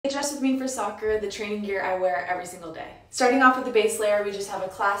Get dressed with me for soccer, the training gear I wear every single day. Starting off with the base layer, we just have a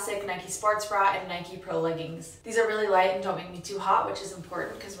classic Nike sports bra and Nike Pro leggings. These are really light and don't make me too hot, which is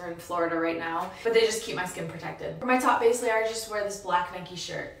important because we're in Florida right now, but they just keep my skin protected. For my top base layer, I just wear this black Nike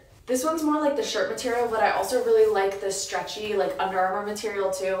shirt. This one's more like the shirt material, but I also really like the stretchy, like Under Armour material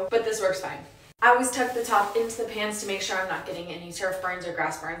too, but this works fine. I always tuck the top into the pants to make sure I'm not getting any turf burns or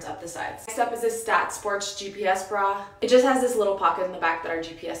grass burns up the sides. Next up is this Stat Sports GPS bra. It just has this little pocket in the back that our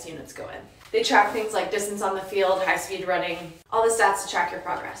GPS units go in. They track things like distance on the field, high-speed running, all the stats to track your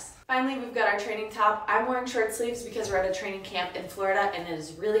progress. Finally, we've got our training top. I'm wearing short sleeves because we're at a training camp in Florida and it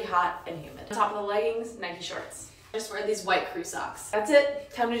is really hot and humid. On top of the leggings, Nike shorts. I just wear these white crew socks. That's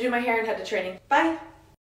it. Time to do my hair and head to training. Bye!